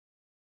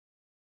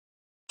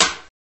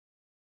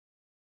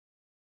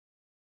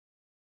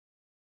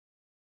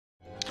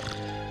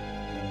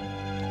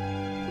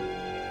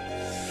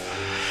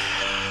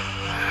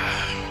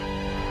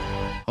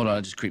Hold on,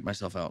 I just creeped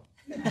myself out.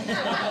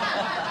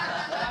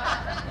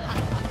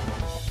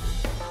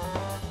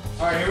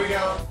 All right, here we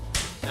go.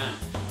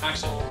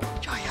 Action.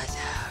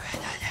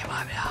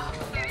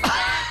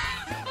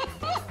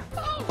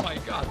 Oh my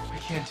God, I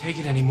can't take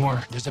it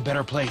anymore. There's a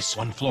better place,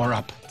 1 floor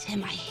up.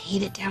 Tim, I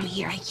hate it down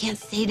here. I can't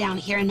stay down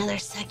here another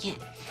second.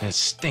 And it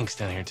stinks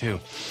down here, too.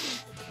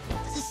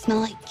 Does it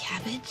smell like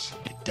cabbage?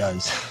 It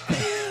does.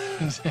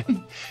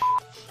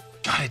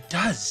 God, it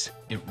does.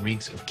 It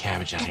reeks of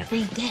cabbage out here.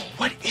 Every day.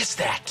 What is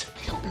that?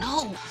 I don't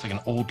know. It's like an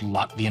old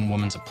Latvian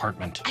woman's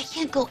apartment. I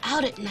can't go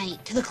out at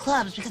night to the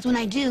clubs because when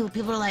I do,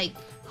 people are like,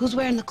 who's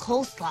wearing the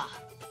coleslaw?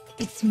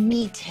 It's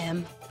me,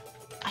 Tim.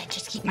 I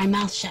just keep my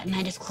mouth shut and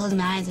I just close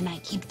my eyes and I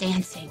keep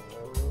dancing.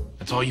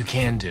 That's all you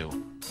can do.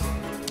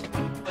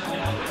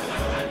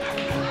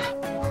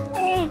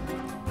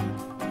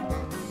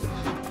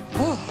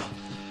 Oh.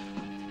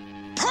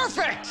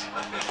 Perfect!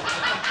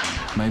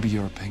 Maybe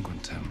you're a penguin,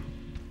 Tim,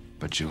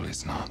 but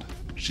Julie's not.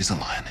 She's a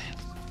lioness.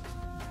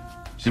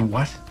 She's a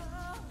what?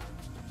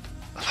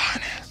 A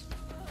lioness.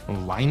 A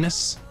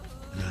lioness?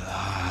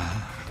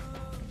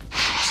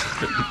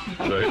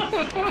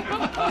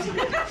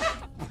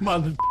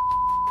 Mother.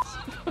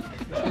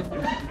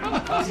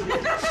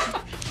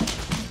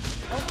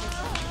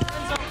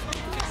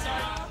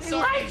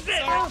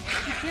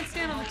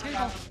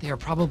 They are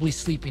probably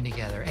sleeping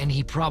together, and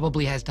he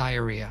probably has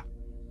diarrhea.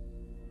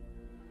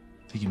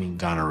 I think you mean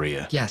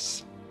gonorrhea.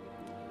 Yes,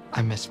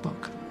 I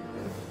misspoke.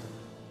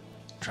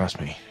 Trust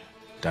me,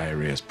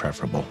 diarrhea is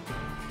preferable.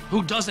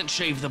 Who doesn't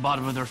shave the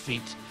bottom of their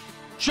feet?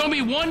 Show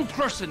me one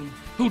person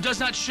who does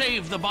not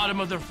shave the bottom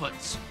of their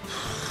foots.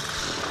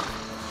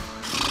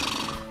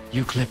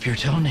 You clip your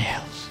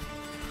toenails.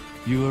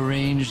 You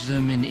arrange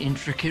them in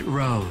intricate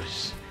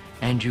rows,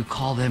 and you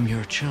call them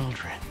your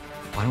children.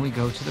 Why don't we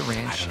go to the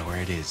ranch? I don't know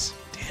where it is,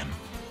 Tim.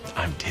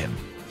 I'm Tim.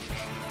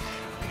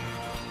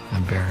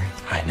 I'm Barry.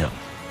 I know.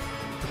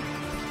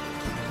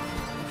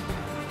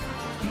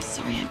 I'm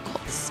sorry I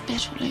got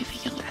spittled over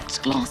your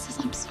glasses.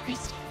 I'm sorry,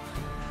 Steve.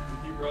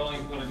 Keep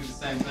rolling. Want to do the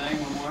same thing?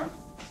 One more.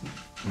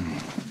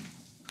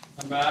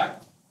 Come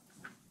back.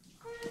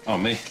 Oh,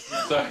 me?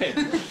 Sorry.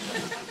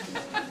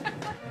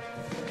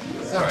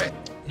 Sorry.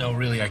 No,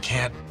 really, I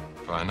can't.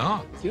 Why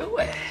not? Do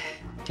it.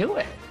 Do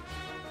it.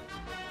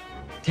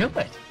 Do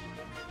it.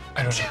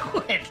 I don't know.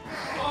 Do it.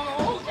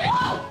 Oh,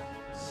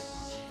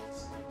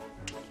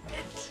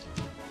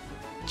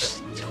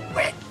 Just do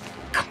it.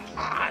 Come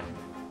on.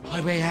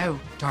 Wait, out,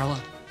 Darla.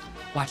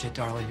 Watch it,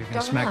 Darla. You're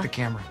gonna smack the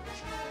camera.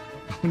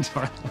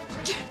 Darla.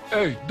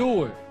 Hey,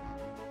 do it.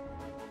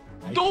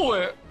 Do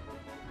it.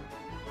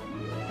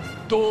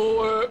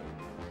 Do it.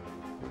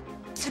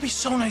 It'd be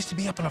so nice to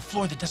be up on a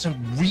floor that doesn't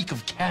reek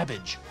of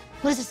cabbage.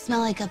 What does it smell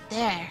like up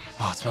there?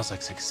 Oh, it smells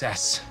like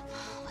success.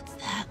 What's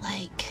that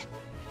like?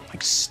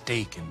 Like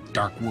steak and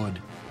dark wood.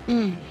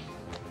 I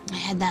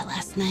had that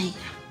last night.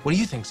 What do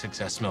you think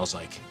success smells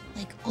like?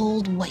 Like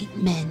old white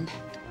men.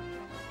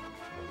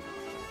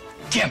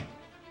 Tim!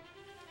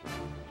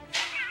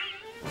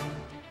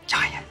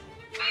 Giant.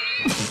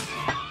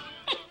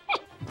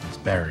 It's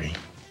Barry.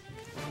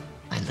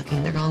 Am I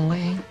looking the wrong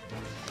way?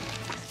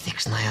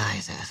 Fix my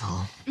eyes,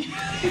 asshole.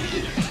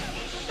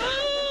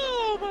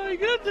 Oh my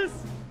goodness.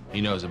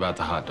 He knows about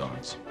the hot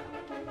dogs.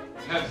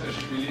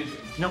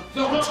 No,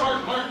 Mark.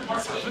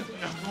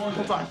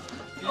 Hold on.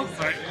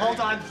 Hold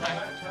on.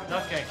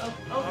 Okay.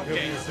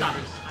 Okay, stop.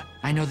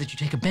 I know that you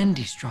take a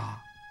bendy straw,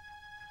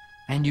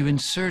 and you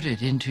insert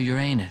it into your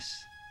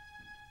anus,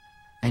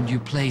 and you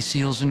play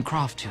Seals and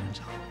Croft tunes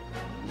on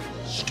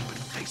it. Stupid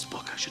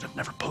Facebook. I should have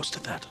never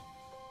posted that.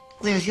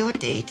 Where's your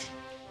date?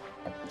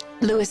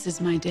 Lewis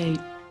is my date.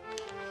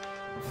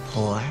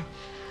 Poor. I'm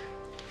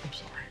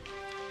sorry.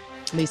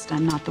 At least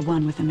I'm not the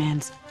one with a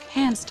man's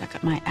hand stuck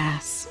up my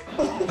ass.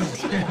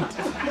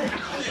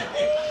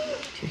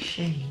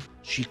 Touché.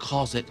 She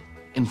calls it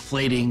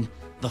inflating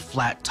the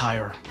flat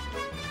tire.